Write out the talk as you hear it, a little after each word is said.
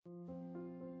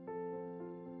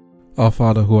Our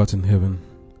Father who art in heaven,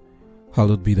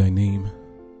 hallowed be thy name.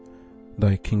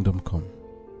 Thy kingdom come.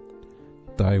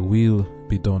 Thy will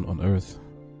be done on earth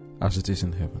as it is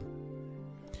in heaven.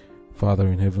 Father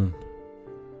in heaven,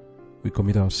 we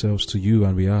commit ourselves to you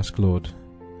and we ask, Lord,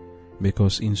 make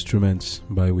us instruments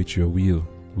by which your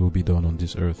will be done on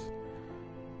this earth.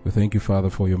 We thank you, Father,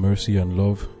 for your mercy and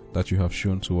love that you have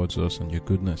shown towards us and your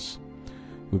goodness.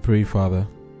 We pray, Father,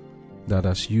 that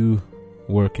as you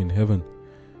work in heaven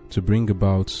to bring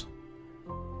about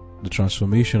the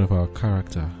transformation of our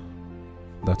character,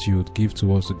 that you would give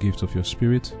to us the gift of your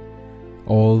Spirit,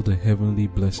 all the heavenly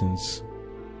blessings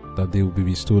that they will be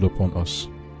bestowed upon us,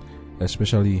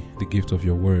 especially the gift of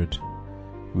your word,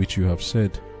 which you have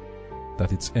said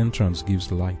that its entrance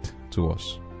gives light to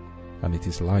us, and it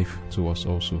is life to us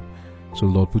also. So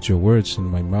Lord, put your words in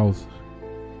my mouth,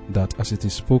 that as it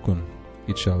is spoken,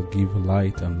 it shall give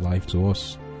light and life to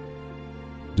us.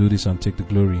 Do this and take the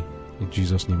glory. In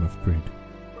Jesus' name I've prayed.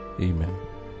 Amen.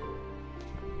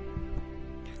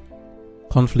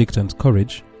 Conflict and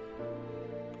Courage,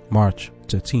 March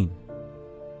 13.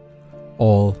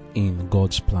 All in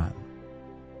God's plan.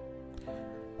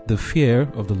 The fear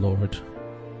of the Lord,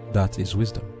 that is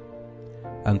wisdom,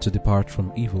 and to depart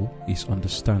from evil is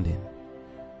understanding.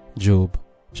 Job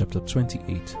chapter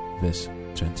 28 verse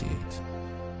 28.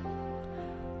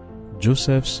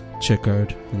 Joseph's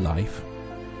checkered life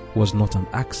was not an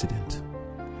accident.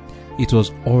 It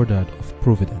was ordered of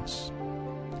Providence.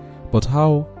 But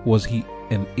how was he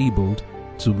enabled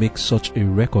to make such a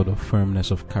record of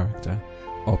firmness of character,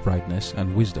 uprightness,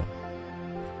 and wisdom?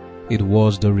 It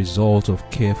was the result of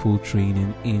careful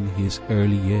training in his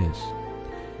early years.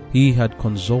 He had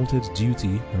consulted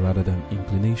duty rather than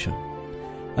inclination,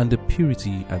 and the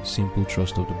purity and simple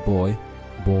trust of the boy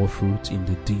bore fruit in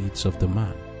the deeds of the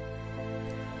man.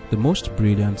 The most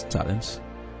brilliant talents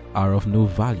are of no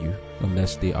value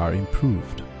unless they are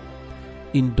improved.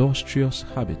 Industrious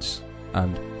habits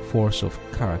and force of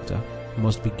character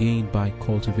must be gained by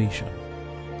cultivation.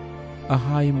 A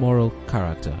high moral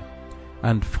character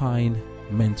and fine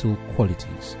mental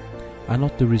qualities are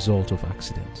not the result of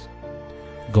accident.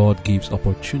 God gives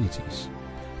opportunities.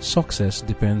 Success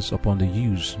depends upon the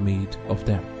use made of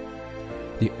them.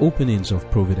 The openings of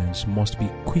Providence must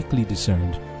be quickly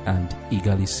discerned and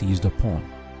eagerly seized upon.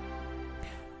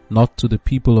 Not to the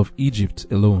people of Egypt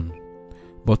alone,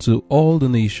 but to all the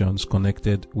nations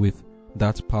connected with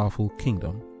that powerful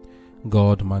kingdom,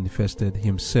 God manifested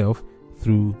himself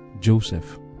through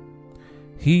Joseph.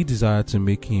 He desired to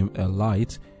make him a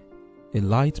light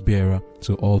bearer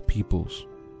to all peoples,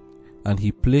 and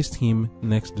he placed him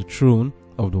next the throne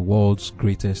of the world's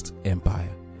greatest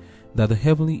empire, that the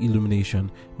heavenly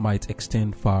illumination might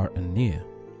extend far and near.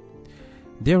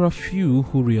 There are few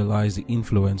who realize the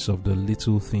influence of the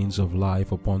little things of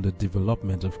life upon the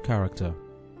development of character.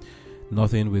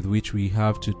 Nothing with which we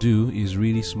have to do is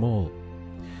really small.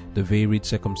 The varied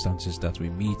circumstances that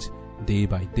we meet day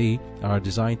by day are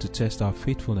designed to test our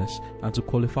faithfulness and to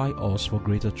qualify us for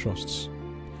greater trusts.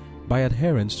 By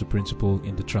adherence to principle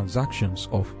in the transactions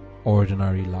of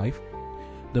ordinary life,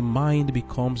 the mind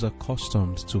becomes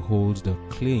accustomed to hold the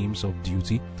claims of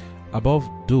duty above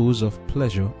those of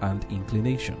pleasure and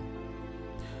inclination.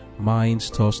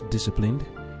 Minds thus disciplined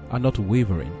are not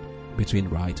wavering between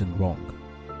right and wrong.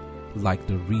 Like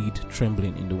the reed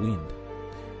trembling in the wind,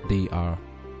 they are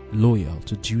loyal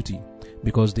to duty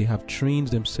because they have trained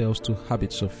themselves to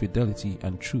habits of fidelity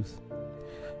and truth.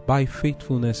 By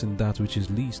faithfulness in that which is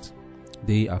least,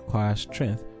 they acquire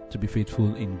strength to be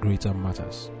faithful in greater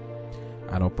matters.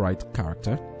 An upright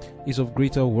character is of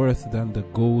greater worth than the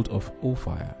gold of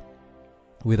Ophir.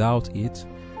 Without it,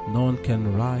 none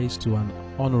can rise to an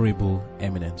honorable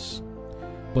eminence.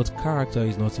 But character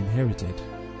is not inherited.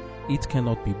 It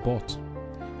cannot be bought.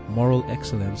 Moral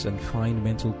excellence and fine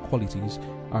mental qualities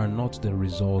are not the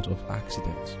result of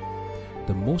accident.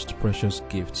 The most precious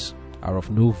gifts are of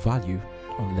no value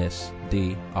unless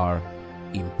they are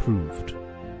improved.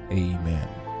 Amen.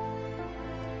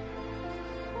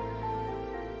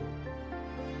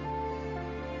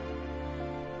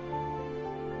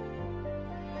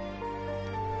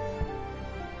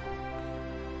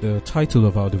 The title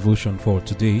of our devotion for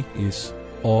today is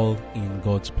All in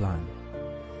God's Plan.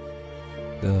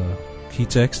 The key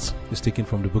text is taken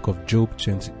from the book of Job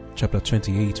chapter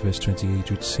 28 verse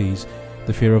 28, which says,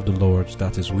 "The fear of the Lord,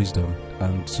 that is wisdom,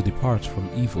 and to depart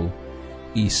from evil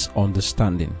is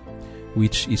understanding,"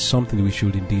 which is something we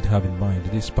should indeed have in mind.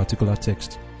 This particular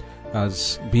text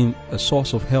has been a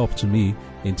source of help to me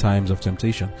in times of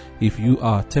temptation. If you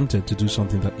are tempted to do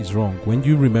something that is wrong, when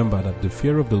you remember that the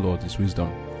fear of the Lord is wisdom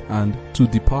and to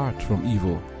depart from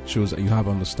evil shows that you have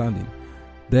understanding.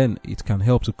 Then it can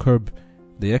help to curb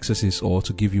the excesses or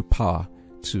to give you power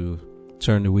to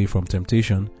turn away from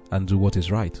temptation and do what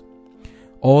is right.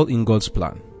 All in God's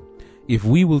plan. If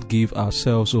we will give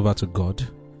ourselves over to God,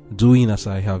 doing as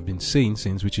I have been saying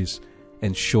since, which is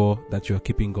ensure that you are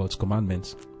keeping God's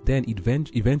commandments, then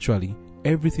eventually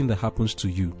everything that happens to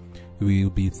you will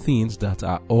be things that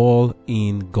are all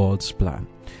in God's plan.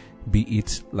 Be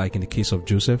it like in the case of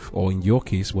Joseph, or in your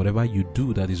case, whatever you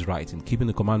do that is right in keeping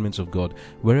the commandments of God,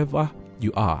 wherever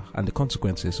you are and the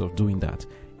consequences of doing that,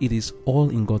 it is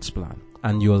all in God's plan.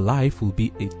 And your life will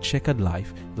be a checkered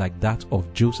life like that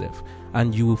of Joseph,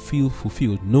 and you will feel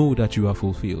fulfilled. Know that you are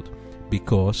fulfilled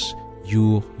because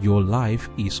your life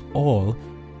is all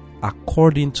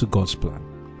according to God's plan.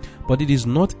 But it is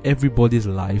not everybody's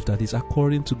life that is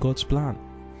according to God's plan.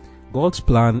 God's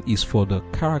plan is for the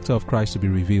character of Christ to be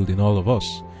revealed in all of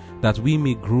us, that we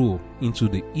may grow into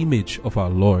the image of our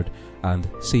Lord and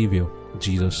Savior,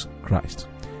 Jesus Christ.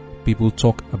 People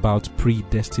talk about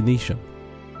predestination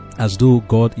as though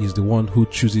God is the one who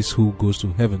chooses who goes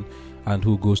to heaven and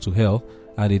who goes to hell,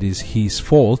 and it is his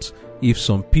fault if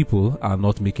some people are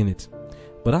not making it.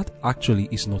 But that actually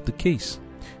is not the case.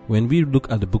 When we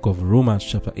look at the book of Romans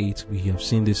chapter 8, we have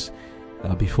seen this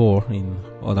before in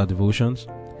other devotions.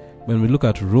 When we look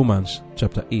at Romans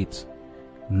chapter 8,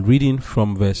 reading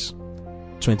from verse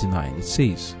 29, it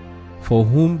says, "For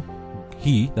whom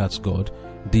he," that's God,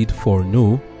 "did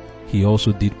foreknow, he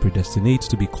also did predestinate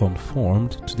to be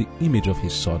conformed to the image of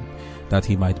his Son, that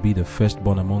he might be the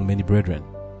firstborn among many brethren.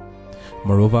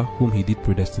 Moreover, whom he did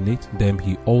predestinate, them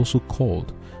he also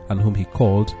called, and whom he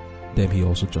called, them he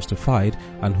also justified,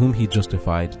 and whom he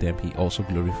justified, them he also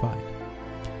glorified."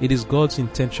 It is God's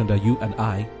intention that you and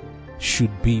I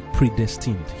should be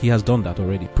predestined. He has done that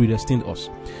already, predestined us.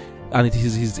 And it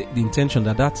is his intention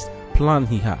that that plan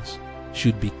he has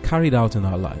should be carried out in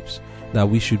our lives, that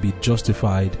we should be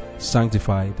justified,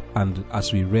 sanctified, and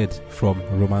as we read from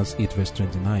Romans 8 verse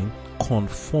 29,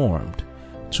 conformed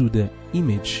to the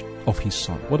image of his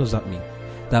Son. What does that mean?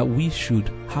 That we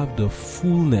should have the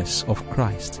fullness of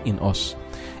Christ in us.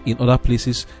 In other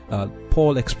places,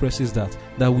 Paul expresses that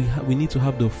we need to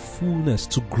have the fullness,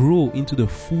 to grow into the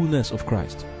fullness of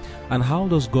Christ. And how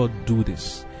does God do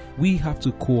this? We have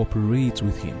to cooperate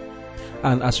with him.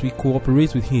 And as we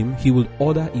cooperate with him, he will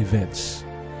order events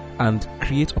and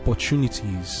create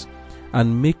opportunities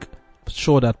and make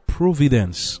sure that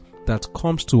providence that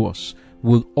comes to us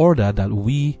will order that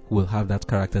we will have that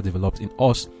character developed in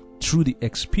us through the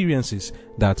experiences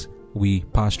that we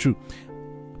pass through.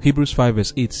 Hebrews 5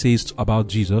 verse 8 says about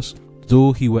Jesus,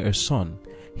 "Though he were a son,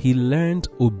 he learned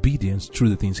obedience through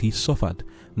the things he suffered,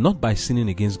 not by sinning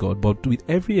against God, but with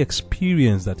every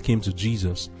experience that came to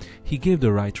Jesus, he gave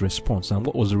the right response." And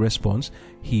what was the response?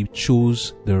 He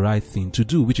chose the right thing to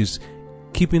do, which is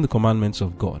keeping the commandments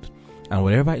of God. And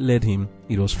wherever it led him,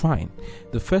 it was fine.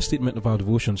 The first statement of our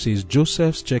devotion says,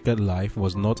 Joseph's checkered life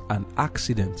was not an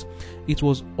accident. It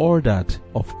was ordered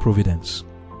of providence.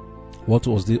 What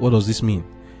does this mean?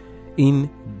 In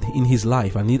his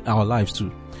life and in our lives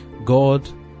too, God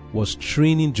was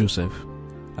training Joseph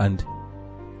and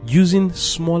using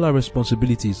smaller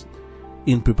responsibilities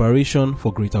in preparation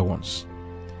for greater ones.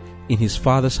 In his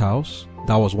father's house,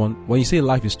 that was one. When you say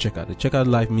life is checkered, the checkered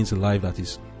life means a life that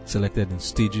is selected in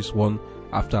stages, one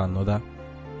after another,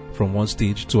 from one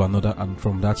stage to another, and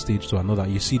from that stage to another.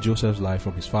 You see Joseph's life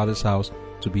from his father's house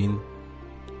to being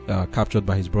captured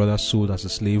by his brothers, sold as a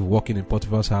slave, working in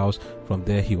Potiphar's house. From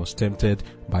there he was tempted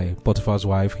by Potiphar's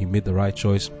wife. He made the right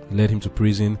choice, led him to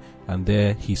prison, and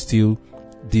there he still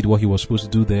did what he was supposed to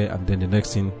do there. And then the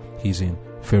next thing, he's in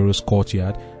Pharaoh's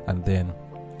courtyard, and then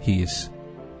he is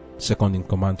second in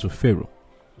command to Pharaoh.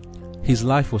 His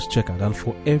life was checkered, and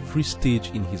for every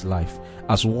stage in his life,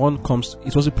 as one comes,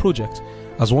 it was a project.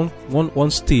 As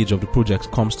one stage of the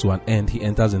project comes to an end, he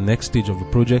enters the next stage of the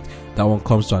project. That one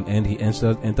comes to an end, he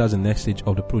enters the next stage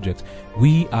of the project.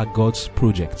 We are God's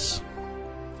projects,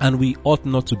 and we ought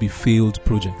not to be failed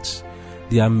projects.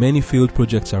 There are many failed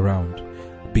projects around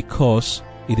because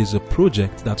it is a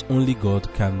project that only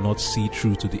God cannot see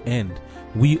through to the end.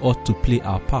 We ought to play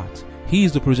our part. He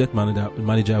is the project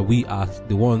manager. We are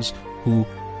the ones who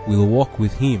will work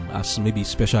with him as maybe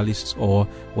specialists or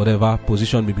whatever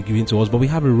position may be given to us, but we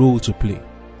have a role to play,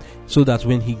 so that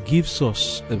when he gives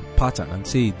us a pattern and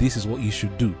say this is what you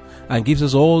should do, and gives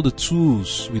us all the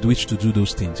tools with which to do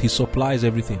those things, he supplies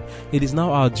everything. It is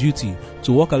now our duty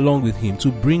to walk along with him to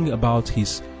bring about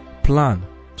his plan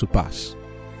to pass.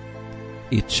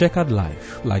 A checkered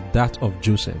life like that of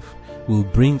Joseph will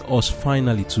bring us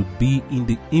finally to be in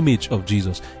the image of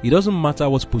Jesus. It doesn't matter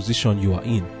what position you are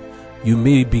in. You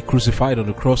may be crucified on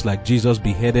the cross like Jesus,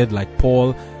 beheaded like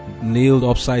Paul, nailed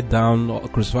upside down, or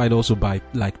crucified also by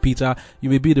like Peter. You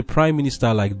may be the prime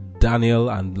minister like Daniel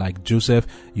and like Joseph.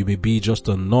 You may be just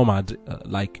a nomad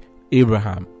like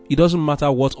Abraham. It doesn't matter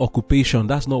what occupation,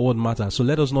 that's not what matters. So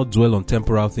let us not dwell on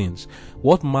temporal things.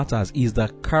 What matters is the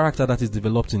character that is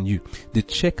developed in you. The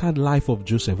checkered life of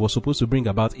Joseph was supposed to bring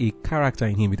about a character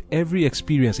in him. With every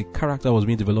experience, a character was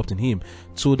being developed in him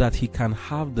so that he can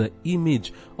have the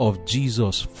image of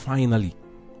Jesus finally.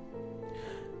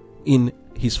 In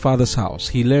his father's house,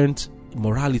 he learned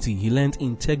morality, he learned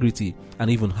integrity, and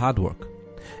even hard work.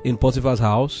 In Potiphar's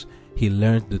house, he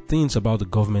learned the things about the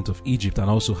government of Egypt and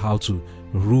also how to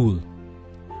rule,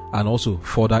 and also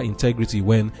further integrity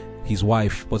when his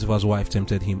wife, Potiphar's wife,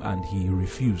 tempted him and he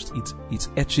refused. It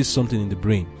etches something in the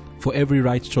brain. For every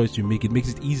right choice you make, it makes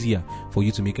it easier for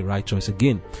you to make a right choice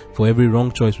again. For every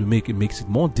wrong choice we make, it makes it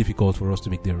more difficult for us to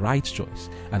make the right choice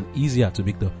and easier to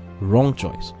make the wrong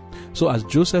choice. So as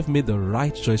Joseph made the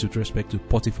right choice with respect to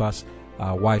Potiphar's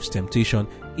wife's temptation,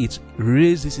 it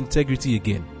raised his integrity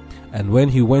again. And when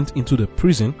he went into the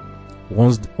prison,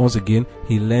 once again,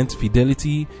 he learned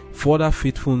fidelity, further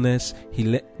faithfulness.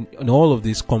 In all of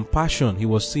this compassion, he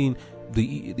was seeing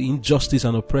the injustice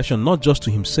and oppression, not just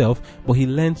to himself, but he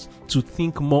learned to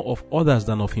think more of others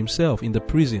than of himself in the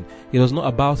prison. It was not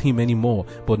about him anymore,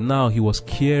 but now he was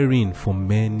caring for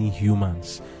many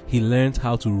humans. He learned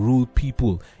how to rule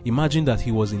people. Imagine that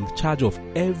he was in charge of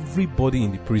everybody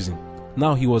in the prison.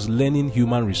 Now he was learning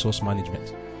human resource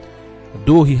management.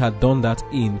 Though he had done that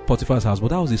in Potiphar's house,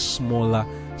 but that was a smaller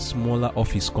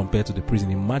office compared to the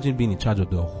prison. Imagine being in charge of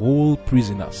the whole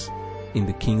prisoners in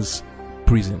the king's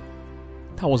prison.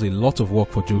 That was a lot of work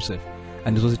for Joseph.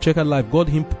 And it was a checkered life. God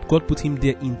put him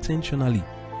there intentionally.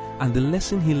 And the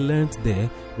lesson he learned there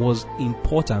was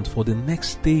important for the next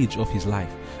stage of his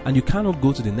life. And you cannot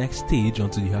go to the next stage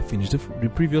until you have finished the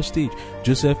previous stage.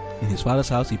 Joseph, in his father's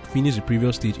house, he finished the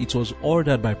previous stage. It was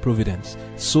ordered by Providence,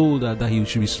 so that he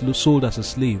should be sold as a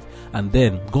slave. And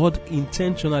then God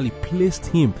intentionally placed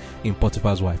him in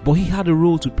Potiphar's wife. But he had a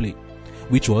role to play,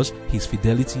 which was his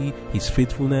fidelity, his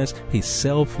faithfulness, his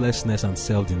selflessness and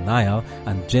self-denial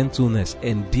and gentleness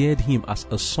endeared him as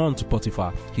a son to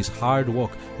Potiphar. His hard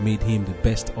work made him the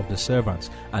best of the servants,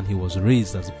 and he was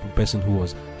raised as the person who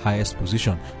was highest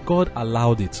position. God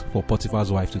allowed it for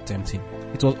Potiphar's wife to tempt him.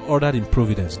 It was ordered in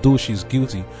Providence, though she's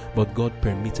guilty, but God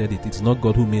permitted it. It's not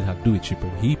God who made her do it,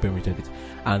 he permitted it.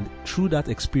 And through that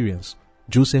experience,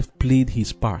 Joseph played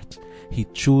his part. He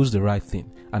chose the right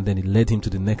thing, and then it led him to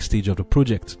the next stage of the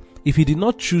project. If he did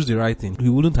not choose the right thing, he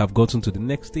wouldn't have gotten to the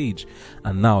next stage.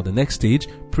 And now the next stage,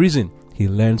 prison. He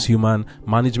learns human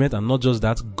management, and not just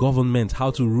that, government, how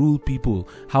to rule people,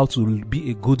 how to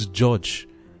be a good judge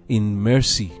in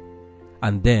mercy.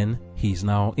 And then he is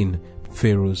now in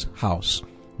Pharaoh's house.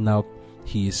 Now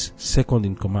he is second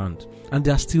in command. And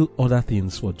there are still other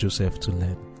things for Joseph to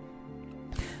learn.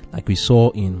 Like we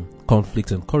saw in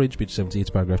Conflict and Courage, page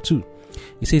 78, paragraph 2.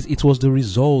 He says it was the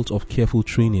result of careful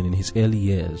training in his early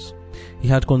years. He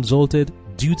had consulted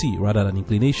duty rather than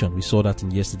inclination. We saw that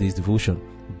in yesterday's devotion.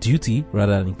 Duty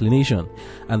rather than inclination.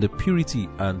 And the purity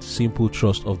and simple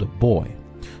trust of the boy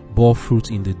bore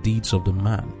fruit in the deeds of the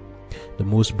man. The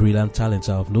most brilliant talents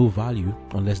are of no value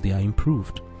unless they are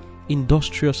improved.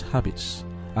 Industrious habits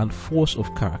and force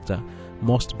of character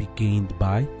must be gained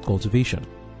by cultivation.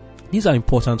 These are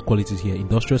important qualities here: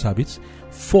 industrious habits,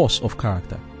 force of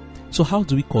character. So how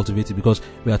do we cultivate it? Because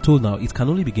we are told now it can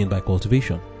only be gained by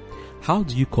cultivation. How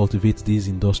do you cultivate these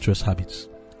industrious habits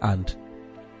and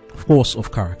force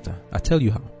of character? I tell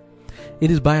you how.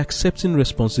 It is by accepting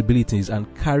responsibilities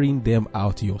and carrying them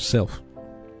out yourself,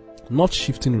 not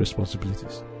shifting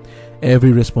responsibilities.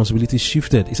 Every responsibility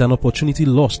shifted is an opportunity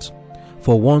lost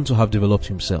for one to have developed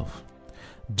himself.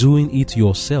 Doing it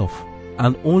yourself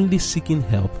and only seeking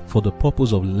help for the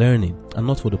purpose of learning and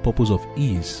not for the purpose of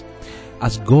ease.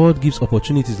 As God gives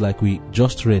opportunities like we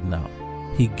just read now,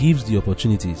 He gives the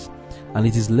opportunities, and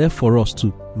it is left for us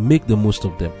to make the most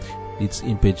of them. It's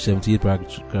in page 78,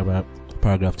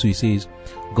 paragraph 2. It says,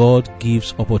 God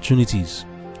gives opportunities.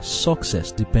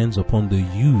 Success depends upon the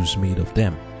use made of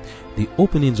them. The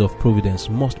openings of providence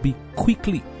must be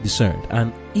quickly discerned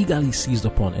and eagerly seized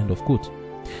upon. End of quote.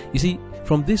 You see,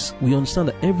 from this we understand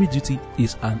that every duty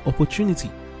is an opportunity,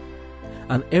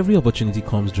 and every opportunity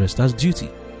comes dressed as duty.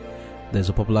 There's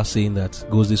a popular saying that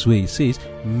goes this way. It says,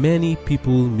 many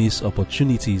people miss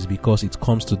opportunities because it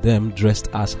comes to them dressed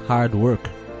as hard work.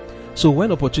 So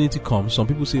when opportunity comes, some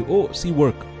people say, oh, see,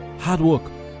 work, hard work.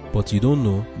 But you don't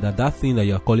know that that thing that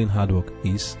you are calling hard work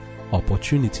is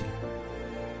opportunity.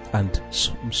 And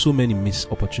so many miss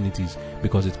opportunities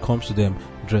because it comes to them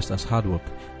dressed as hard work.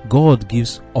 God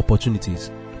gives opportunities,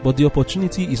 but the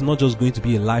opportunity is not just going to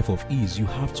be a life of ease. You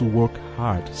have to work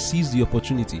hard, seize the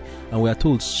opportunity. And we are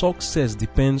told success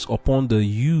depends upon the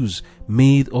use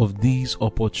made of these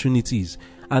opportunities.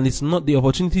 And the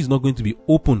opportunity is not going to be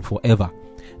open forever.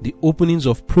 The openings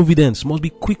of providence must be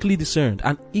quickly discerned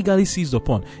and eagerly seized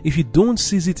upon. If you don't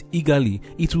seize it eagerly,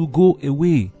 it will go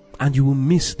away and you will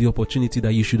miss the opportunity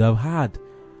that you should have had.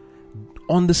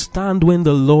 Understand when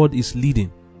the Lord is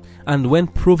leading and when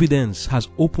providence has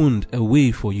opened a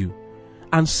way for you,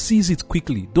 and seize it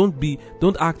quickly.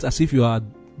 Don't act as if you are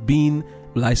being,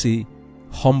 like say,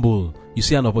 humble. You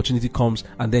see an opportunity comes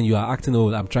and then you are acting,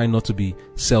 oh, I'm trying not to be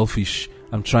selfish.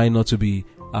 I'm trying not to be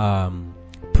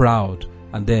proud.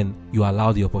 And then you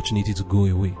allow the opportunity to go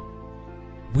away.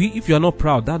 If you are not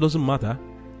proud, that doesn't matter.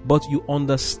 But you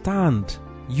understand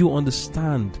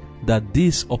that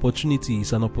this opportunity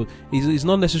is it's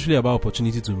not necessarily about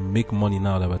opportunity to make money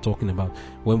now that we're talking about.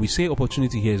 When we say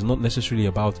opportunity here, it's not necessarily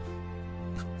about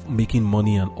making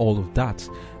money and all of that,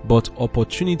 but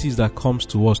opportunities that comes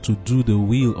to us to do the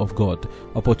will of God.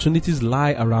 Opportunities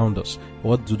lie around us.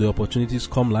 What do the opportunities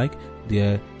come like?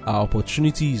 There are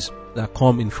opportunities that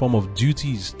come in form of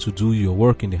duties to do your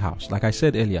work in the house. Like I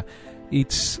said earlier, we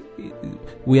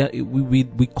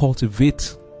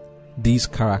cultivate these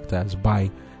characters by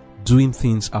doing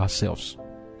things ourselves.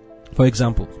 For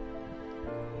example,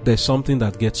 there's something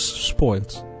that gets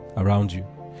spoiled around you.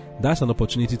 That's an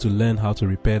opportunity to learn how to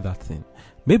repair that thing.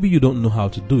 Maybe you don't know how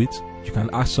to do it. You can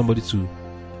ask somebody to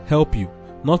help you,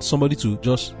 not somebody to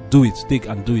just take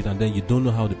and do it, and then you don't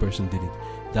know how the person did it.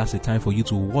 That's the time for you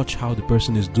to watch how the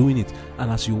person is doing it.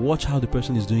 And as you watch how the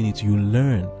person is doing it, you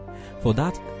learn. For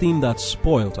that thing that's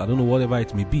spoiled, I don't know, whatever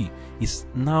it may be, is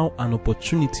now an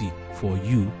opportunity for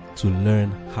you to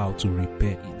learn how to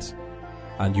repair it.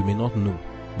 And you may not know,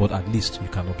 but at least you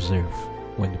can observe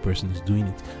when the person is doing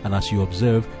it. And as you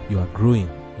observe, you are growing,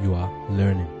 you are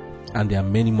learning. And there are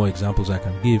many more examples I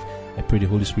can give. I pray the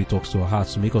Holy Spirit talks to our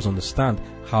hearts to make us understand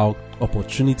how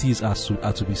opportunities are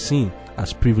to be seen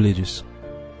as privileges.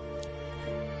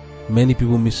 Many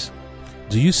people miss.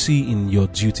 Do you see in your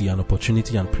duty an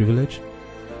opportunity and privilege?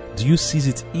 Do you seize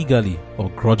it eagerly or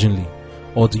grudgingly?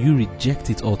 Or do you reject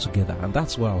it altogether? And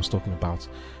that's what I was talking about.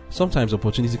 Sometimes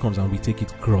opportunity comes and we take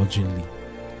it grudgingly.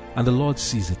 And the Lord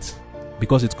sees it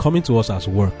because it's coming to us as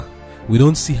work. We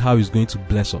don't see how He's going to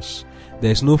bless us.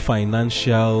 There's no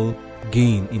financial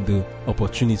gain in the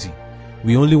opportunity.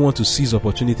 We only want to seize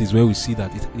opportunities where we see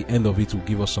that the end of it will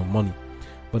give us some money.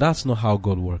 But that's not how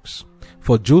God works.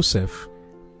 For Joseph,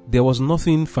 there was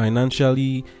nothing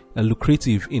financially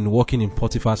lucrative in working in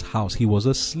Potiphar's house. He was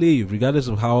a slave, regardless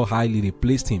of how highly they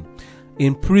placed him.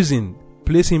 In prison,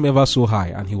 place him ever so high,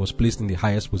 and he was placed in the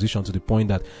highest position to the point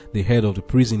that the head of the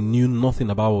prison knew nothing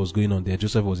about what was going on there.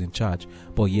 Joseph was in charge,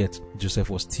 but yet Joseph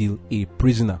was still a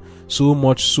prisoner. So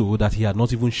much so that he had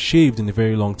not even shaved in a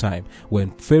very long time.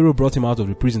 When Pharaoh brought him out of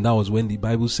the prison, that was when the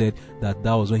Bible said that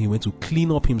was when he went to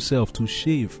clean up himself, to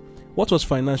shave. What was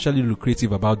financially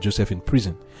lucrative about Joseph in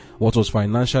prison? What was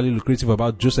financially lucrative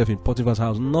about Joseph in Potiphar's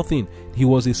house? Nothing. He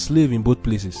was a slave in both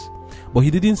places. But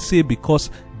he didn't say,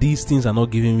 because these things are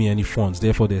not giving me any funds,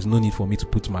 therefore there's no need for me to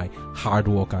put my hard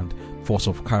work and force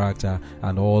of character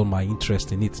and all my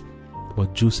interest in it.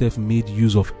 But Joseph made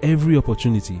use of every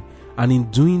opportunity. And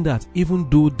in doing that, even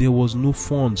though there was no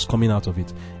funds coming out of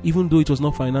it, even though it was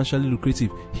not financially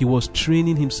lucrative, he was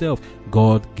training himself.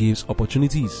 God gives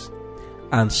opportunities.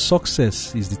 And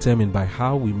success is determined by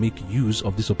how we make use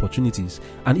of these opportunities,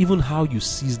 and even how you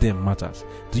seize them matters.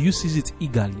 Do you seize it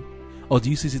eagerly, or do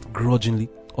you seize it grudgingly,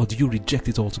 or do you reject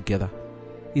it altogether?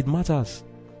 It matters.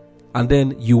 And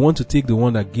then you want to take the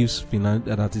one that gives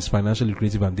that is financially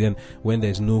lucrative, and then when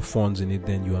there's no funds in it,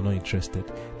 then you are not interested.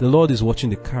 The Lord is watching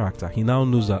the character. He now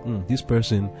knows that this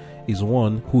person is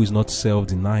one who is not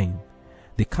self-denying.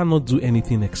 They cannot do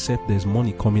anything except there's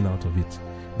money coming out of it.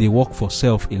 They work for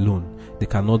self alone. They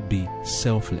cannot be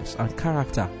selfless. And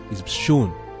character is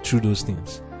shown through those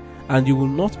things. And you will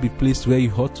not be placed where you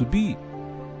ought to be.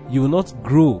 You will not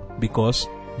grow because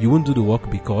you won't do the work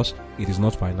because it is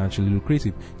not financially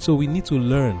lucrative. So we need to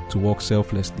learn to work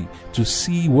selflessly, to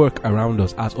see work around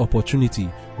us as opportunity,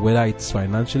 whether it's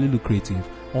financially lucrative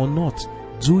or not.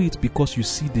 Do it because you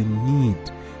see the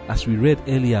need. As we read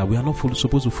earlier, we are not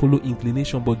supposed to follow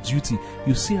inclination but duty.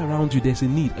 You see around you there's a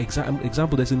need.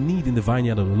 Example, there's a need in the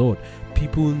vineyard of the Lord.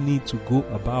 People need to go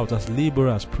about as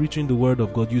laborers preaching the word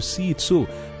of God. You see it so.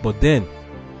 But then,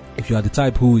 if you are the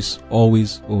type who is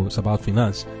always, it's about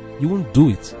finance, you won't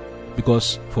do it.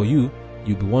 Because for you'll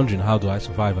be wondering, how do I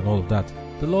survive and all of that.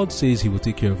 The Lord says he will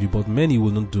take care of you, but many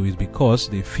will not do it because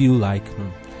they feel like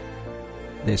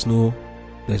there's no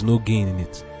gain in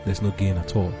it. There's no gain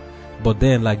at all. But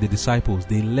then, like the disciples,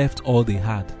 they left all they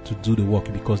had to do the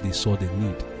work because they saw the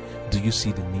need. Do you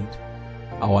see the need?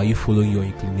 Or are you following your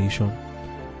inclination?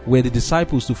 Were the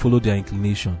disciples to follow their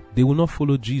inclination, they will not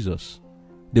follow Jesus.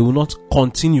 They will not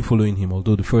continue following him,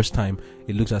 although the first time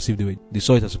it looks as if they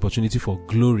saw it as an opportunity for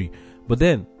glory. But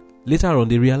then, later on,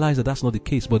 they realized that that's not the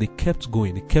case, but they kept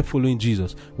going. They kept following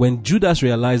Jesus. When Judas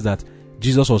realized that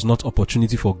Jesus was not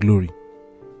opportunity for glory,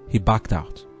 he backed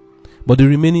out. But the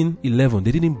remaining 11,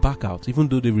 they didn't back out, even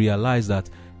though they realized that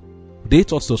they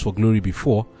thought it was for glory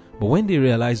before, but when they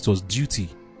realized it was duty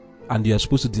and they are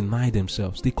supposed to deny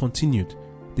themselves, they continued.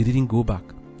 They didn't go back.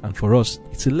 And for us,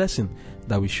 it's a lesson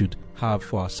that we should have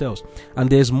for ourselves. And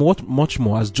there's much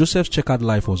more. As Joseph's checkered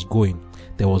life was going,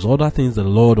 there was other things the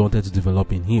Lord wanted to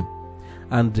develop in him.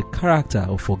 And the character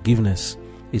of forgiveness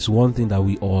is one thing that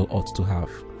we all ought to have.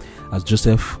 As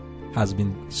Joseph has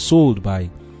been sold by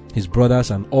his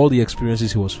brothers and all the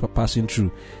experiences he was passing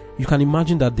through, you can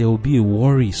imagine that there will be a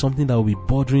worry, something that will be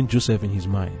bothering Joseph in his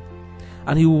mind.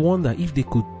 And he will wonder, if they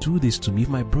could do this to me, if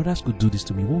my brothers could do this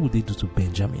to me, what would they do to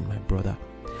Benjamin, my brother?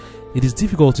 It is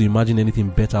difficult to imagine anything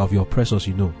better of your oppressors,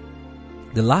 you know.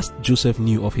 The last Joseph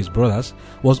knew of his brothers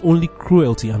was only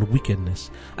cruelty and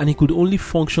wickedness, and he could only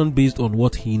function based on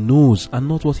what he knows and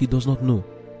not what he does not know.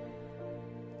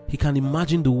 He can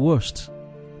imagine the worst.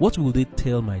 What will they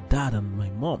tell my dad and my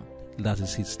mom? That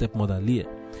is his stepmother Leah.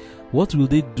 What will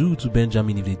they do to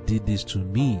Benjamin if they did this to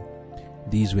me?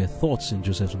 These were thoughts in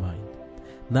Joseph's mind.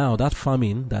 Now that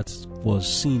famine that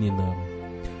was seen in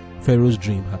Pharaoh's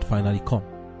dream had finally come.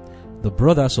 The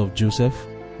brothers of Joseph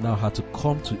now had to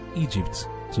come to Egypt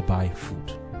to buy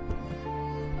food.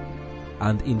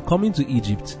 And in coming to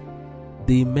Egypt,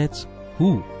 they met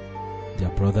who? Their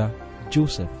brother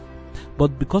Joseph.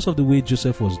 But because of the way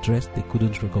Joseph was dressed, they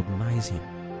couldn't recognize him.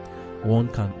 One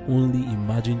can only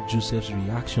imagine Joseph's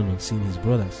reaction on seeing his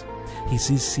brothers. He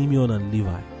sees Simeon and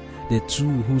Levi, the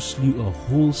two who slew a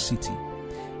whole city.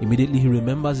 Immediately he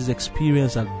remembers his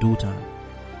experience at Dothan.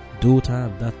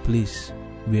 Dothan, that place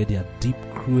where their deep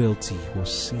cruelty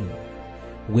was seen,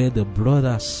 where the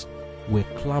brothers were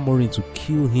clamoring to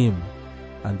kill him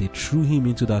and they threw him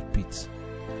into that pit.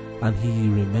 And he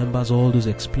remembers all those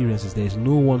experiences. There is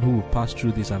no one who will pass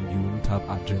through this and you won't have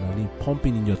adrenaline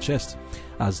pumping in your chest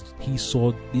as he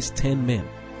saw these 10 men.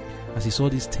 As he saw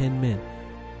these 10 men.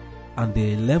 And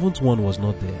the 11th one was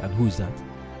not there. And who is that?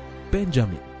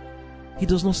 Benjamin. He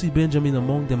does not see Benjamin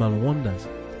among them and wonders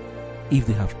if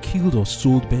they have killed or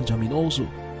sold Benjamin also.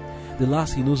 The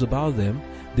last he knows about them,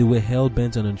 they were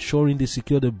hell-bent on ensuring they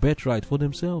secured a birthright for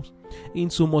themselves,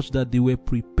 insomuch that they were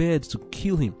prepared to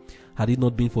kill him had it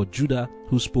not been for Judah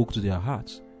who spoke to their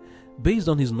hearts. Based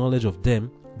on his knowledge of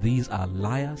them, these are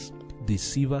liars,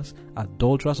 deceivers,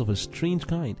 adulterers of a strange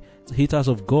kind, haters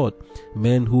of God,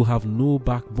 men who have no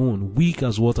backbone, weak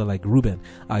as water like Reuben,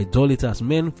 idolaters,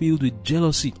 men filled with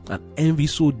jealousy and envy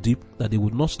so deep that they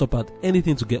would not stop at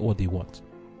anything to get what they want.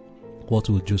 What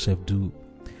will Joseph do?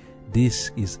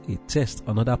 This is a test,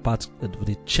 another part of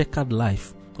the checkered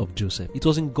life of Joseph. It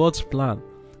was in God's plan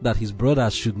that his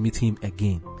brothers should meet him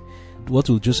again. What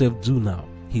will Joseph do now?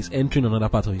 He's entering another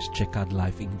part of his checkered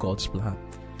life in God's plan.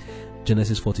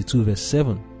 Genesis 42 verse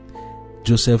 7.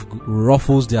 Joseph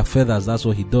ruffles their feathers. That's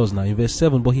what he does now in verse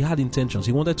 7. But he had intentions.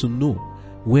 He wanted to know,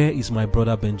 where is my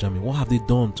brother Benjamin? What have they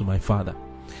done to my father?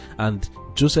 And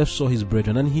Joseph saw his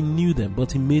brethren and he knew them,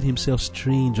 but he made himself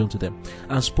strange unto them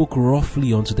and spoke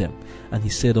roughly unto them. And he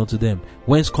said unto them,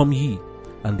 Whence come ye?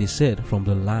 And they said, From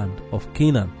the land of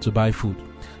Canaan to buy food.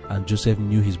 And Joseph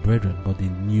knew his brethren, but they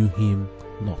knew him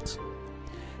not.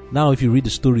 Now, if you read the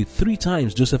story, 3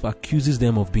 times Joseph accuses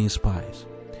them of being spies.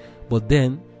 But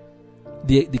then,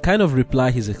 the kind of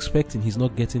reply he's expecting, he's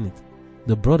not getting it.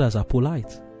 The brothers are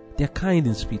polite. They're kind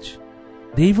in speech.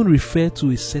 They even refer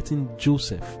to a certain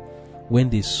Joseph when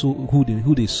they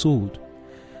who they sold.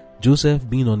 Joseph,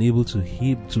 being unable to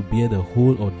bear the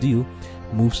whole ordeal,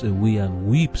 moves away and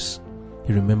weeps.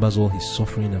 He remembers all his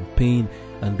suffering and pain,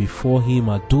 and before him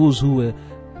are those who were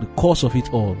the cause of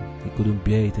it all. He couldn't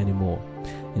bear it anymore.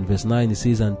 In verse 9 it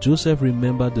says, And Joseph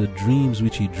remembered the dreams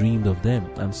which he dreamed of them,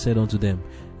 and said unto them,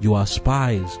 You are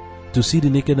spies, to see the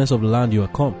nakedness of the land you are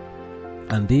come.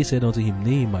 And they said unto him,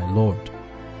 Nay, my Lord,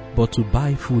 but to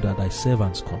buy food are thy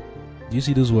servants come. Do you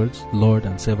see those words, Lord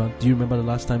and servant? Do you remember the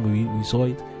last time we saw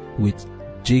it with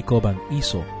Jacob and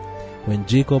Esau? When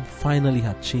Jacob finally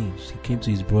had changed, he came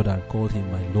to his brother and called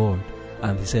him my Lord.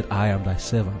 And he said, I am thy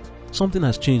servant. Something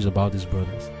has changed about his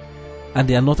brothers. and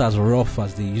they are not as rough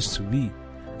as they used to be.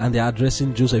 And they are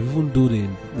addressing Joseph, even though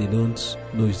they don't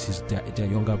know it's their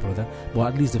younger brother.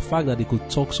 But at least the fact that they could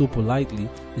talk so politely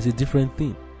is a different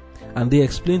thing. And they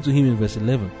explained to him in verse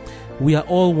 11, "We are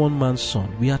all one man's son.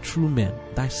 We are true men.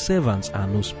 Thy servants are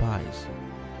no spies."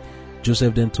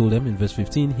 Joseph then told them in verse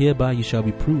 15, "Hereby you shall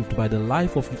be proved by the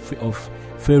life of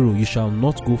Pharaoh, you shall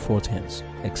not go forth hence,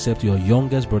 except your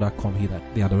youngest brother come hither."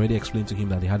 They had already explained to him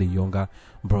that they had a younger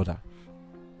brother.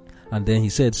 And then he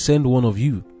said, "Send one of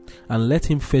you, and let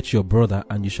him fetch your brother,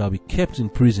 and you shall be kept in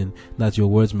prison, that your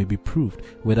words may be proved,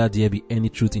 whether there be any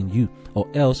truth in you, or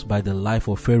else by the life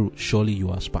of Pharaoh, surely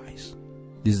you are spies."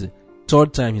 This is the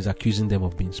third time he's accusing them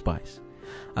of being spies.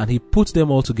 And he put them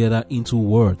all together into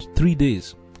word. 3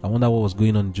 days. I wonder what was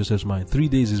going on in Joseph's mind. 3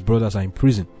 days his brothers are in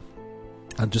prison.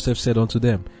 And Joseph said unto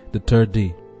them, the third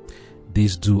day,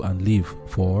 "This do and live,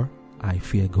 for I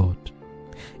fear God.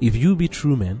 If you be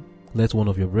true men, let one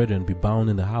of your brethren be bound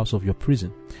in the house of your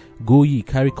prison. Go ye,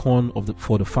 carry corn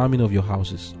for the famine of your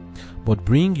houses. But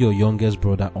bring your youngest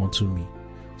brother unto me.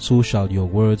 So shall your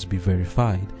words be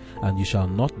verified, and you shall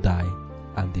not die."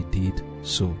 And they did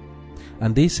so.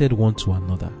 And they said one to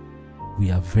another,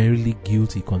 "We are verily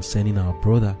guilty concerning our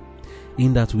brother,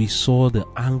 in that we saw the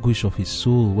anguish of his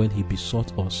soul when he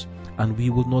besought us, and we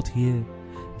would not hear.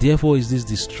 Therefore is this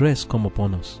distress come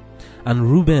upon us." And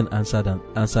Reuben answered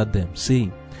them,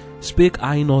 saying, "Spake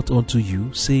I not unto you,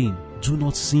 saying, Do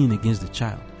not sin against the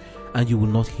child, and you will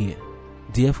not hear?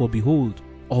 Therefore, behold,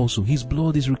 also his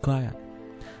blood is required."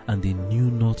 And they knew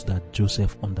not that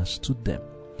Joseph understood them,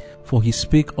 for he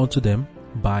spake unto them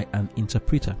by an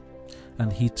interpreter.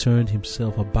 And he turned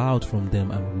himself about from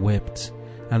them and wept,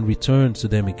 and returned to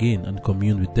them again and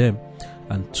communed with them,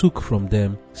 and took from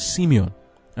them Simeon,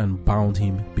 and bound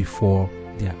him before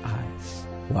their eyes.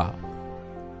 Wow.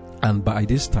 And by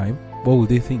this time, what will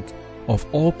they think? Of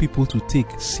all people to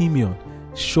take Simeon,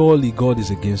 surely God is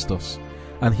against us.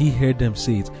 And he heard them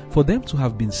say it. For them to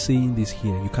have been saying this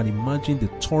here, you can imagine the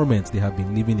torment they have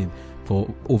been living in for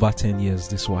over 10 years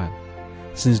this while.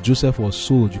 Since Joseph was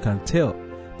sold, you can tell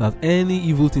that any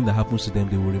evil thing that happens to them,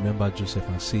 they will remember Joseph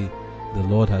and say, "The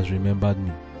Lord has remembered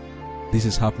me. This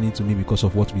is happening to me because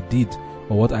of what we did,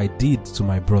 or what I did to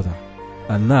my brother."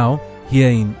 And now, here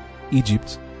in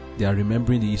Egypt, they are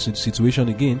remembering the situation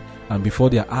again, and before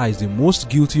their eyes, the most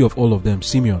guilty of all of them,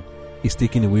 Simeon, is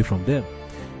taken away from them.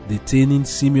 Detaining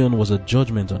Simeon was a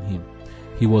judgment on him.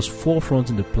 He was forefront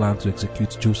in the plan to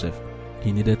execute Joseph.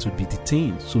 He needed to be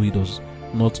detained so he does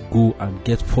not go and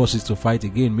get forces to fight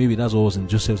again. Maybe that's what was in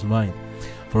Joseph's mind.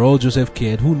 For all Joseph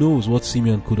cared, who knows what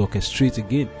Simeon could orchestrate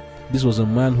again. This was a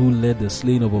man who led the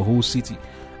slaying of a whole city,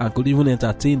 and could even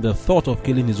entertain the thought of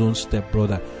killing his own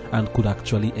stepbrother, and could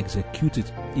actually execute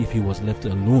it if he was left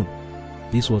alone.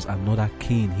 This was another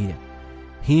Cain here.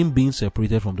 Him being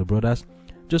separated from the brothers,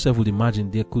 Joseph would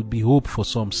imagine there could be hope for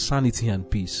some sanity and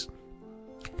peace.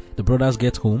 The brothers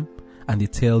get home and they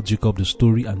tell Jacob the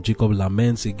story, and Jacob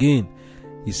laments again.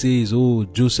 He says, "Oh,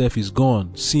 Joseph is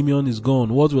gone. Simeon is gone.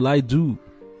 What will I do?"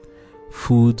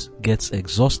 Food gets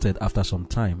exhausted after some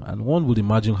time, and one would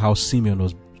imagine how Simeon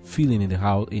was feeling in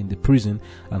the prison,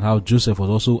 and how Joseph was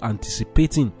also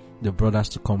anticipating the brothers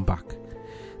to come back.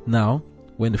 Now,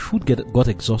 when the food got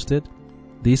exhausted,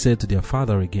 they said to their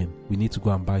father again, "We need to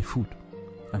go and buy food."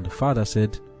 And the father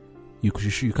said, you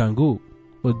can go.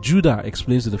 But Judah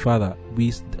explains to the father,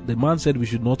 the man said we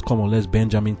should not come unless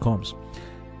Benjamin comes.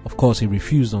 Of course, he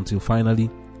refused until finally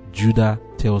Judah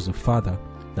tells the father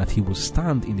that he will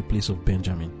stand in the place of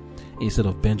Benjamin. Instead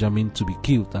of Benjamin to be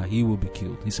killed, that he will be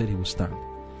killed. He said he will stand.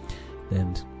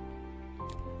 And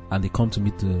they come to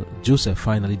meet Joseph.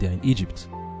 Finally, they are in Egypt.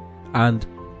 And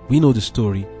we know the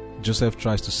story. Joseph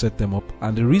tries to set them up.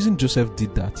 And the reason Joseph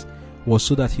did that was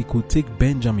so that he could take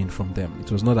Benjamin from them.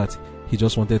 It was not that he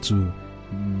just wanted to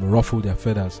ruffle their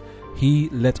feathers. He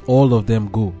let all of them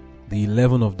go, the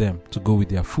 11 of them, to go with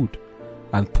their food,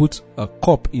 and put a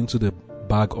cup into the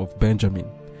bag of Benjamin.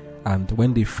 And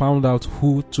when they found out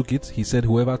who took it, he said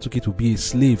whoever took it would be a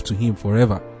slave to him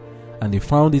forever. And they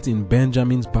found it in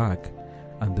Benjamin's bag.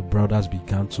 And the brothers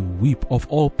began to weep. Of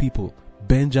all people,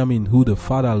 Benjamin, who the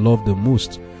father loved the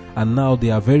most. And now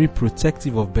they are very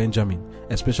protective of Benjamin.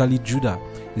 Especially Judah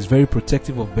is very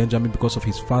protective of Benjamin because of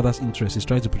his father's interest. He's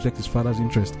trying to protect his father's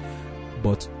interest.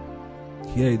 But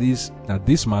here it is that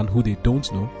this man, who they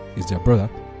don't know is their brother,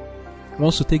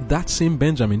 wants to take that same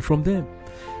Benjamin from them.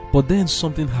 But then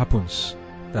something happens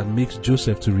that makes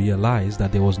Joseph to realize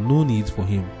that there was no need for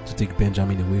him to take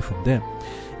Benjamin away from them.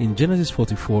 In Genesis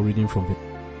 44, reading from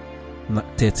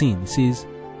 13, it says,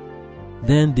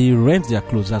 "Then they rent their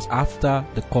clothes as after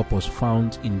the cup was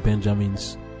found in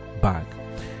Benjamin's bag."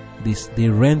 They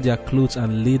rent their clothes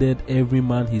and laded every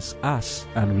man his ass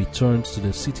and returned to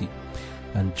the city.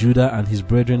 And Judah and his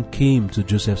brethren came to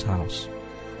Joseph's house.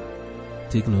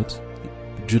 Take note,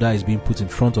 Judah is being put in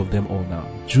front of them all now.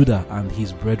 Judah and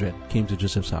his brethren came to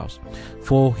Joseph's house,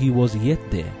 for he was yet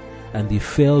there, and they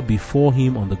fell before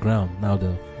him on the ground. Now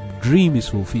the dream is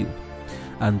fulfilled.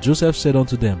 And Joseph said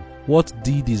unto them, What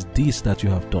deed is this that you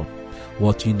have done?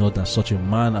 Wot ye not that such a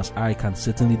man as I can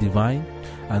certainly divine?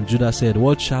 And Judah said,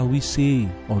 What shall we say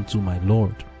unto my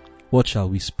Lord? What shall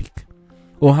we speak?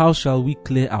 Or how shall we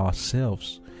clear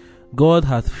ourselves? God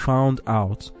hath found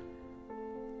out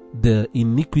the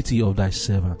iniquity of thy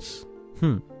servants.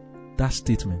 That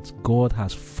statement, God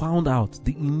has found out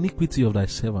the iniquity of thy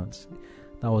servants.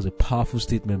 That was a powerful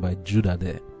statement by Judah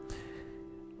there.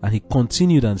 And he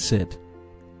continued and said,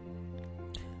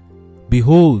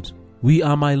 Behold, we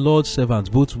are my Lord's servants,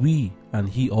 both we and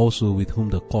he also with whom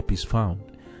the cup is found.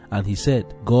 And he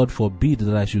said, God forbid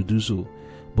that I should do so.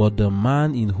 But the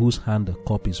man in whose hand the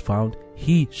cup is found,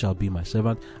 he shall be my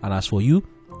servant. And as for you,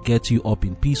 get you up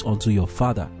in peace unto your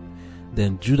father.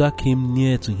 Then Judah came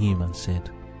near to him and said,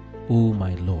 O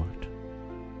my Lord.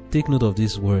 Take note of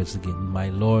these words again. My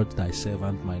Lord, thy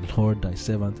servant, my Lord, thy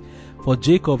servant. For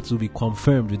Jacob to be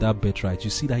confirmed with that birthright, you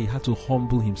see that he had to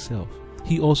humble himself.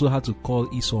 He also had to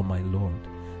call Esau my Lord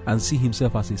and see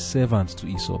himself as a servant to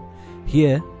Esau.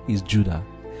 Here is Judah.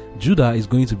 Judah is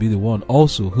going to be the one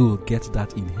also who will get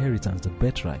that inheritance, the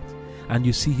birthright. And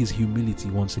you see his humility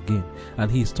once again. And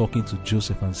he is talking to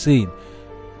Joseph and saying,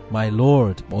 My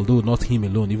Lord, although not him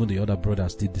alone, even the other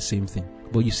brothers did the same thing.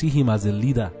 But you see him as the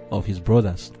leader of his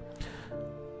brothers.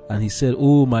 And he said,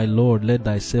 O my Lord, let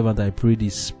thy servant, I pray thee,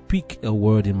 speak a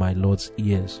word in my Lord's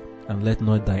ears. And let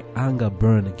not thy anger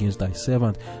burn against thy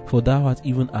servant, for thou art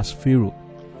even as Pharaoh.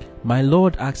 My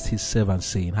Lord asked his servant,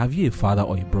 saying, Have ye a father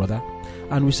or a brother?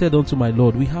 And we said unto my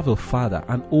Lord, We have a father,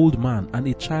 an old man, and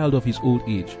a child of his old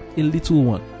age, a little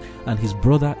one, and his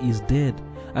brother is dead,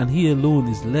 and he alone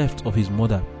is left of his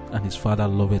mother, and his father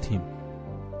loveth him.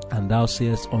 And thou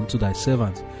sayest unto thy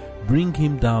servant, Bring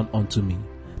him down unto me,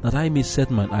 that I may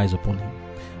set mine eyes upon him.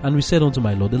 And we said unto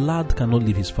my Lord, The lad cannot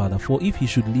leave his father, for if he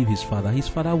should leave his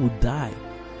father would die.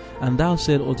 And thou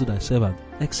said unto thy servant,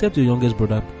 Except your youngest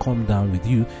brother come down with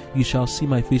you, you shall see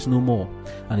my face no more.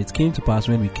 And it came to pass,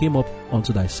 when we came up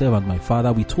unto thy servant, my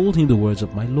father, we told him the words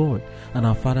of my Lord. And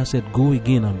our father said, Go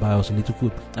again and buy us a little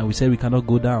food. And we said, We cannot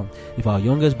go down. If our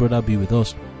youngest brother be with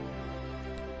us,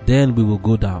 then we will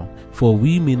go down. For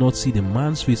we may not see the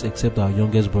man's face, except our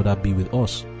youngest brother be with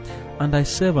us. And thy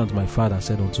servant, my father,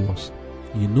 said unto us,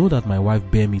 You know that my wife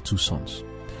bare me 2 sons,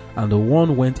 and the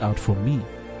one went out from me.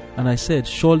 And I said,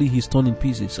 Surely he is torn in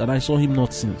pieces, and I saw him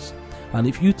not since. And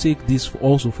if you take this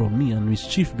also from me, and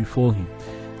mischief befall him,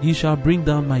 ye shall bring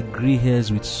down my grey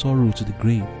hairs with sorrow to the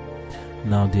grave.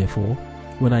 Now therefore,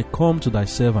 when I come to thy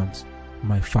servant,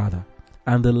 my father,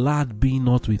 and the lad be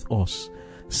not with us,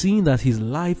 seeing that his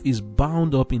life is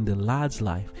bound up in the lad's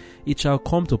life, it shall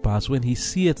come to pass, when he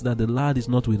seeth that the lad is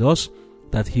not with us,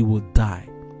 that he will die.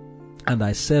 And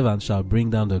thy servant shall bring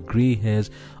down the grey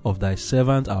hairs of thy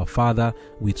servant our father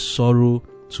with sorrow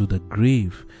to the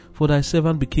grave. For thy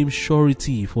servant became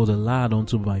surety for the lad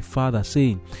unto my father,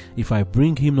 saying, If I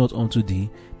bring him not unto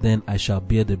thee, then I shall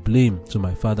bear the blame to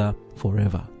my father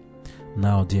forever.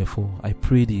 Now therefore, I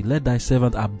pray thee, let thy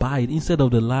servant abide instead of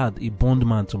the lad, a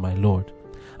bondman to my Lord,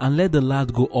 and let the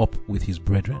lad go up with his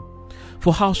brethren.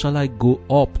 For how shall I go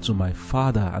up to my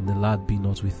father, and the lad be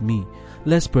not with me,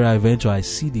 lest peradventure I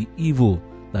see the evil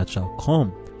that shall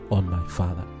come on my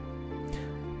father?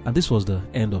 And this was the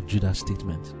end of Judah's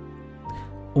statement.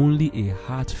 Only a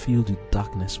heart filled with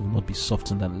darkness will not be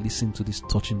softened and listen to this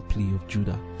touching plea of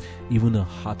Judah. Even a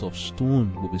heart of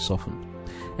stone will be softened.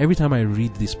 Every time I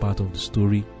read this part of the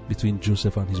story between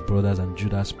Joseph and his brothers and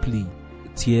Judah's plea,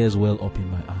 tears well up in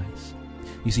my eyes.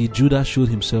 You see, Judah showed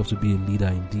himself to be a leader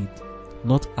indeed,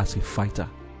 not as a fighter,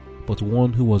 but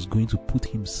one who was going to put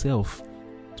himself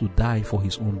to die for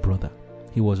his own brother.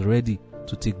 He was ready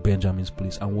to take Benjamin's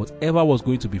place, and whatever was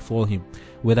going to befall him,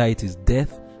 whether it is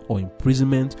death or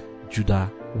imprisonment,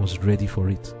 Judah was ready for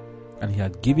it, and he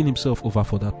had given himself over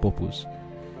for that purpose.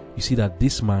 You see that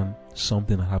this man,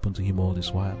 something had happened to him all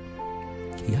this while.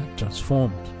 He had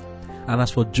transformed. And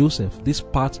as for Joseph, this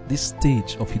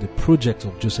stage of the project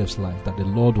of Joseph's life that the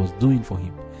Lord was doing for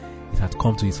him, it had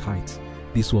come to its height.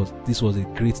 This was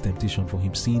a great temptation for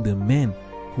him, seeing the men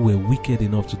who were wicked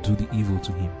enough to do the evil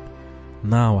to him.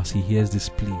 Now, as he hears this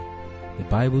plea, the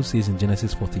Bible says in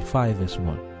Genesis 45 verse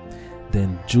 1,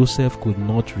 Then Joseph could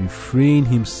not refrain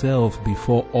himself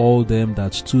before all them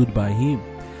that stood by him,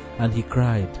 and he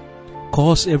cried,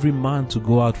 Cause every man to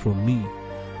go out from me.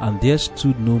 and there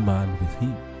stood no man with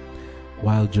him,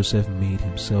 while Joseph made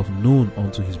himself known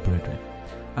unto his brethren.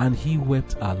 And he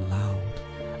wept aloud,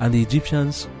 and the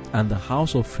Egyptians and the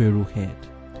house of Pharaoh heard.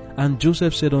 And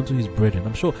Joseph said unto his brethren,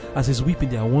 I'm sure as he's weeping,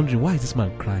 they are wondering, why is this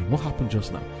man crying? What happened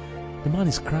just now? The man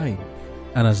is crying.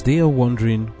 And as they are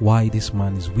wondering why this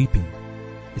man is weeping,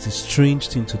 it's a strange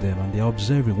thing to them, and they are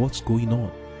observing what's going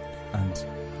on. And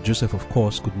Joseph, of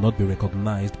course, could not be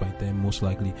recognized by them. Most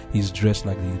likely he's dressed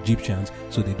like the Egyptians,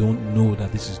 so they don't know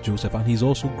that this is Joseph. And he's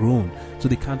also grown, so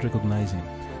they can't recognize him.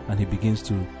 And he begins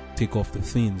to take off the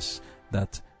things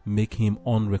that make him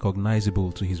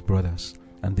unrecognizable to his brothers.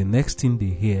 And the next thing they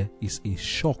hear is a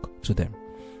shock to them.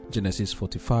 Genesis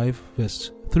 45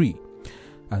 verse 3.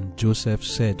 And Joseph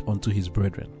said unto his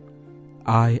brethren,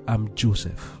 I am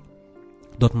Joseph.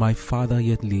 Doth my father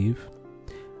yet live?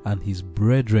 And his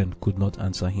brethren could not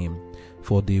answer him,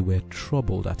 for they were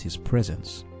troubled at his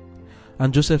presence.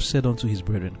 And Joseph said unto his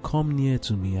brethren, Come near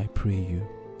to me, I pray you.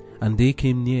 And they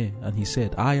came near, and he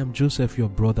said, I am Joseph your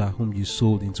brother, whom you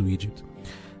sold into Egypt.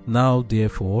 Now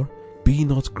therefore be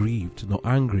not grieved nor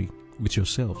angry with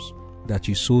yourselves, that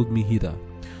you sold me hither.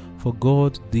 For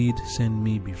God did send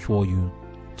me before you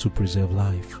to preserve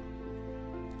life.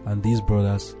 And these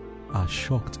brothers are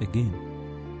shocked again.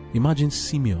 Imagine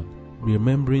Simeon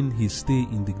remembering his stay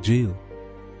in the jail,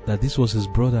 that this was his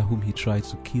brother whom he tried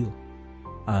to kill,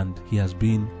 and he has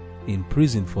been in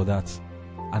prison for that.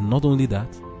 And not only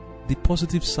that, the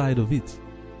positive side of it,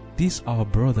 this our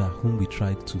brother whom we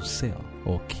tried to sell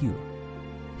or kill,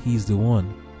 he is the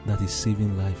one that is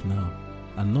saving life now.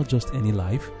 And not just any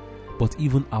life, but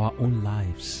even our own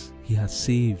lives. He has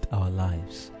saved our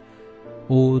lives.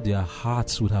 Oh, their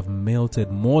hearts would have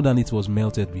melted more than it was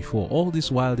melted before. All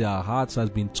this while their hearts has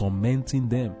been tormenting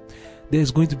them.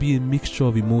 There's going to be a mixture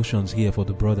of emotions here for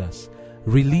the brothers.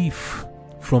 Relief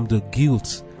from the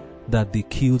guilt that they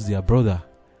killed their brother.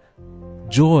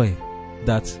 Joy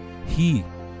that he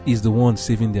is the one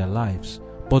saving their lives.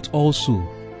 But also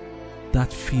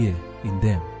that fear in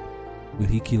them. Will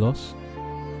he kill us?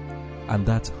 And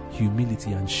that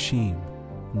humility and shame,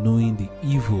 knowing the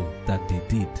evil that they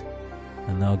did.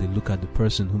 And now they look at the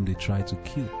person whom they tried to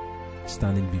kill,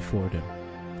 standing before them.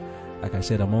 Like I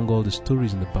said, among all the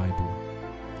stories in the Bible,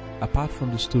 apart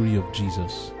from the story of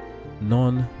Jesus,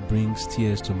 none brings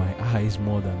tears to my eyes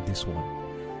more than this one.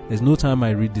 There's no time I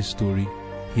read this story,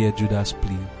 hear Judas'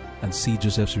 plea, and see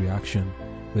Joseph's reaction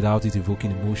without it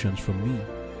evoking emotions from me.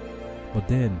 But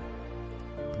then,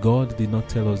 God did not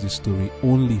tell us this story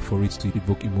only for it to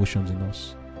evoke emotions in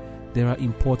us. There are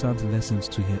important lessons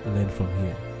to learn from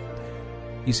here.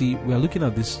 You see, we are looking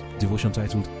at this devotion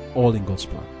titled, All in God's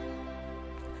Plan.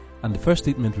 And the first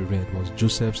statement we read was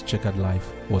Joseph's checkered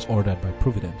life was ordered by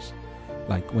Providence.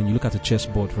 Like when you look at a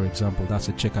chessboard, for example, that's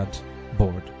a checkered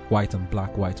board, white and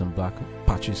black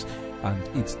patches, and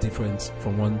it's different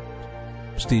from one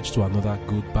stage to another,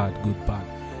 good, bad.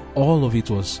 All of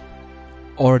it was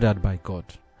ordered by God.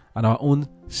 And our own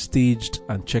staged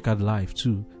and checkered life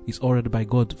too is ordered by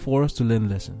God for us to learn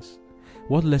lessons.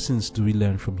 What lessons do we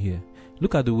learn from here?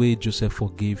 Look at the way Joseph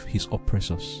forgave his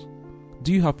oppressors.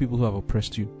 Do you have people who have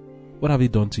oppressed you? What have they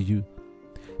done to you?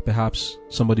 Perhaps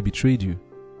somebody betrayed you.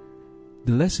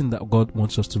 The lesson that God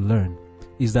wants us to learn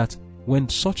is that when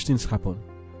such things happen,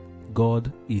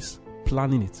 God is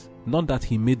planning it. Not that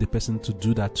He made the person to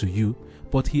do that to you,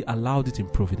 but He allowed it in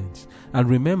providence. And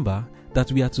remember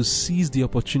that we are to seize the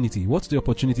opportunity. What's the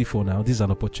opportunity for now? This is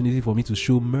an opportunity for me to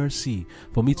show mercy,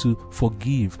 for me to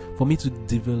forgive, for me to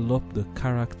develop the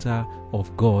character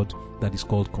of God that is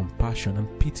called compassion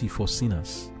and pity for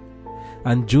sinners.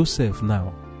 And Joseph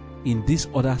now, in this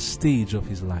other stage of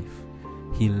his life,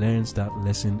 he learns that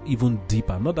lesson even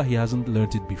deeper. Not that he hasn't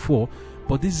learned it before,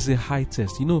 but this is a high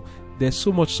test. You know, there's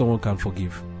so much someone can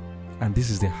forgive. And this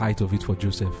is the height of it for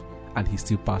Joseph. And he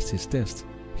still passed his test.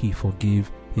 He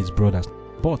forgave his brothers.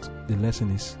 But the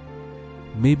lesson is,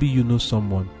 maybe you know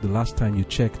someone, the last time you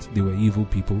checked, they were evil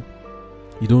people.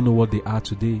 You don't know what they are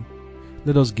today.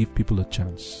 Let us give people a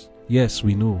chance. Yes,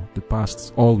 we know the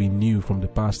past. All we knew from the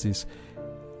past is,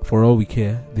 for all we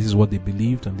care, this is what they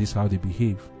believed and this is how they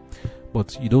behave.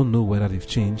 But you don't know whether they've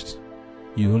changed.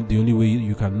 The only way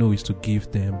you can know is to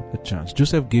give them a chance.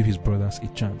 Joseph gave his brothers a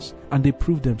chance, and they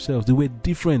proved themselves. They were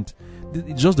different.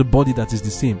 It's just the body that is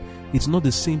the same. It's not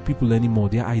the same people anymore.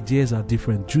 Their ideas are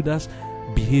different. Judas'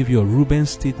 behavior, Reuben's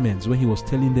statements when he was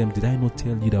telling them, did I not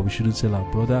tell you that we shouldn't sell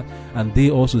our brother? And they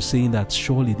also saying that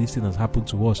surely this thing has happened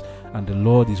to us and the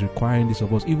Lord is requiring this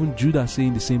of us. Even Judas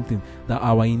saying the same thing, that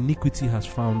our iniquity has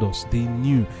found us. They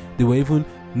knew. They were even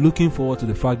looking forward to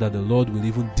the fact that the Lord will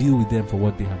even deal with them for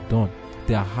what they had done.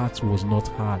 Their heart was not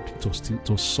hard. It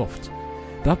was soft.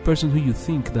 That person who you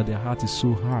think that their heart is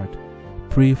so hard,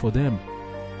 pray for them.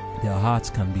 Their hearts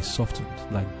can be softened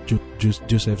like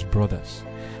Joseph's brothers.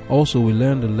 Also, we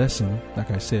learned the lesson,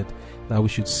 like I said, that we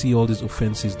should see all these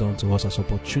offenses done to us as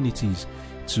opportunities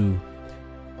to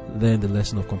learn the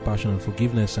lesson of compassion and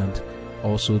forgiveness, and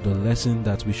also the lesson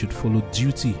that we should follow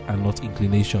duty and not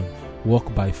inclination.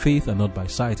 Walk by faith and not by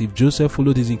sight. If Joseph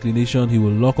followed his inclination, he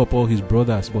will lock up all his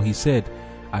brothers. But he said,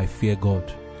 I fear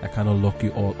God. I cannot lock you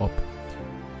all up.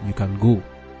 You can go.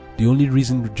 The only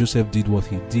reason Joseph did what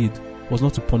he did was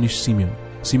not to punish Simeon.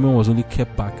 Simeon was only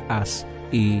kept back as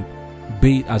a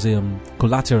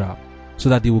collateral, so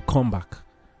that they will come back.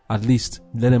 At least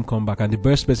let them come back. And the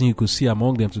best person you could see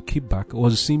among them to keep back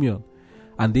was Simeon.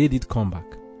 And they did come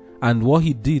back. And what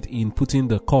he did in putting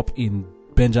the cup in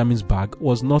Benjamin's bag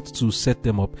was not to set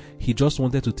them up. He just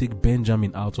wanted to take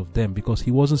Benjamin out of them, because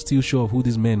he wasn't still sure of who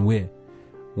these men were.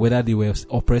 Whether they were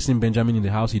oppressing Benjamin in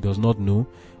the house, he does not know.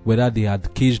 Whether they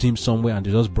had caged him somewhere and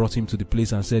they just brought him to the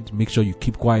place and said, make sure you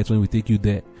keep quiet when we take you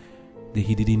there.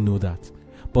 He didn't know that.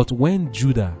 But when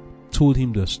Judah told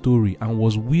him the story and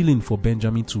was willing for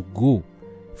Benjamin to go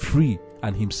free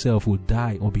and himself would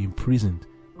die or be imprisoned,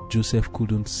 Joseph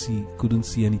couldn't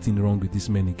see anything wrong with these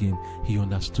men again. He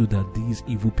understood that these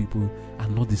evil people are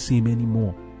not the same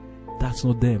anymore. That's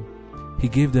not them. He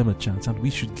gave them a chance, and we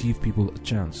should give people a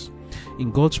chance.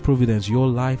 In God's providence, your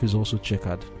life is also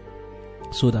checkered,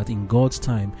 so that in God's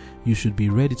time, you should be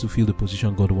ready to feel the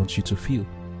position God wants you to feel.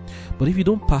 But if you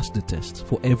don't pass the test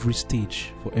for every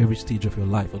stage of your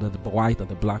life, whether the white and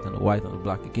the black and the white and the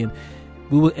black again,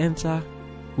 we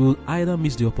will either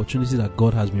miss the opportunity that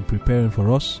God has been preparing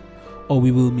for us, or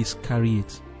we will miscarry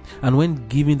it. And when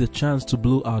given the chance to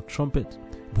blow our trumpet,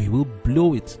 we will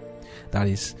blow it. That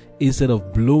is, instead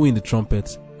of blowing the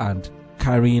trumpet and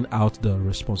carrying out the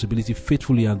responsibility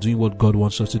faithfully and doing what God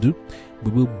wants us to do,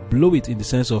 we will blow it in the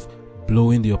sense of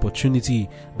blowing the opportunity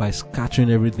by scattering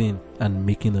everything and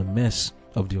making a mess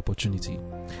of the opportunity.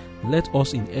 Let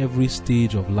us in every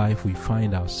stage of life we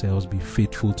find ourselves be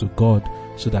faithful to God,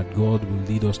 so that God will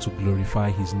lead us to glorify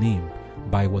His name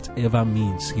by whatever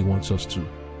means He wants us to.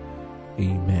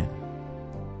 Amen.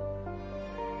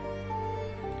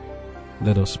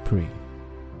 Let us pray.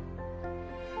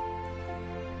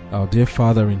 Our dear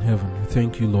Father in heaven, we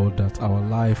thank you, Lord, that our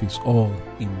life is all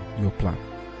in your plan.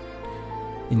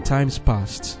 In times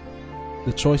past,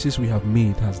 the choices we have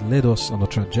made has led us on a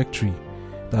trajectory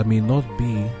that may not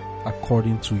be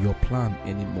according to your plan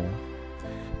anymore.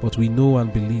 But we know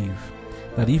and believe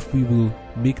that if we will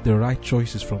make the right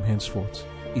choices from henceforth,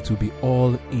 it will be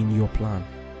all in your plan.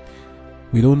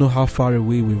 We don't know how far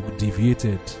away we've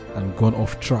deviated and gone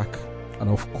off track and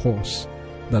off course,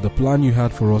 that the plan you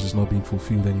had for us is not being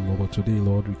fulfilled anymore. But today,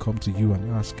 Lord, we come to you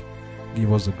and ask,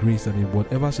 give us the grace that in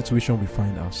whatever situation we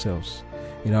find ourselves,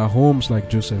 in our homes like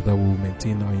Joseph, that we will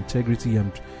maintain our integrity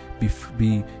and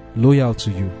be loyal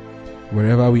to you.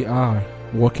 Wherever we are,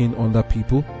 working under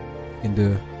people, in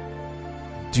the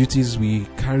duties we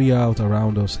carry out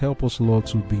around us, help us, Lord,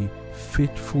 to be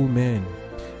faithful men,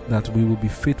 that we will be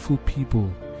faithful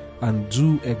people and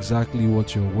do exactly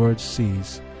what your word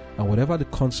says. And whatever the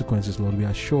consequences, Lord, we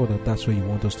are sure that that's where you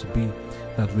want us to be,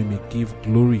 that we may give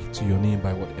glory to your name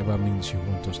by whatever means you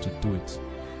want us to do it.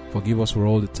 Forgive us for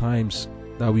all the times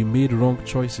that we made wrong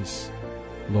choices.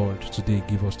 Lord, today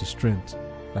give us the strength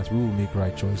that we will make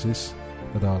right choices,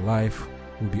 that our life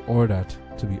will be ordered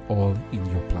to be all in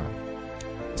your plan.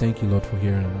 Thank you, Lord, for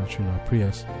hearing and answering our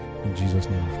prayers. In Jesus'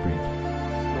 name we've prayed.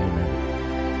 Amen.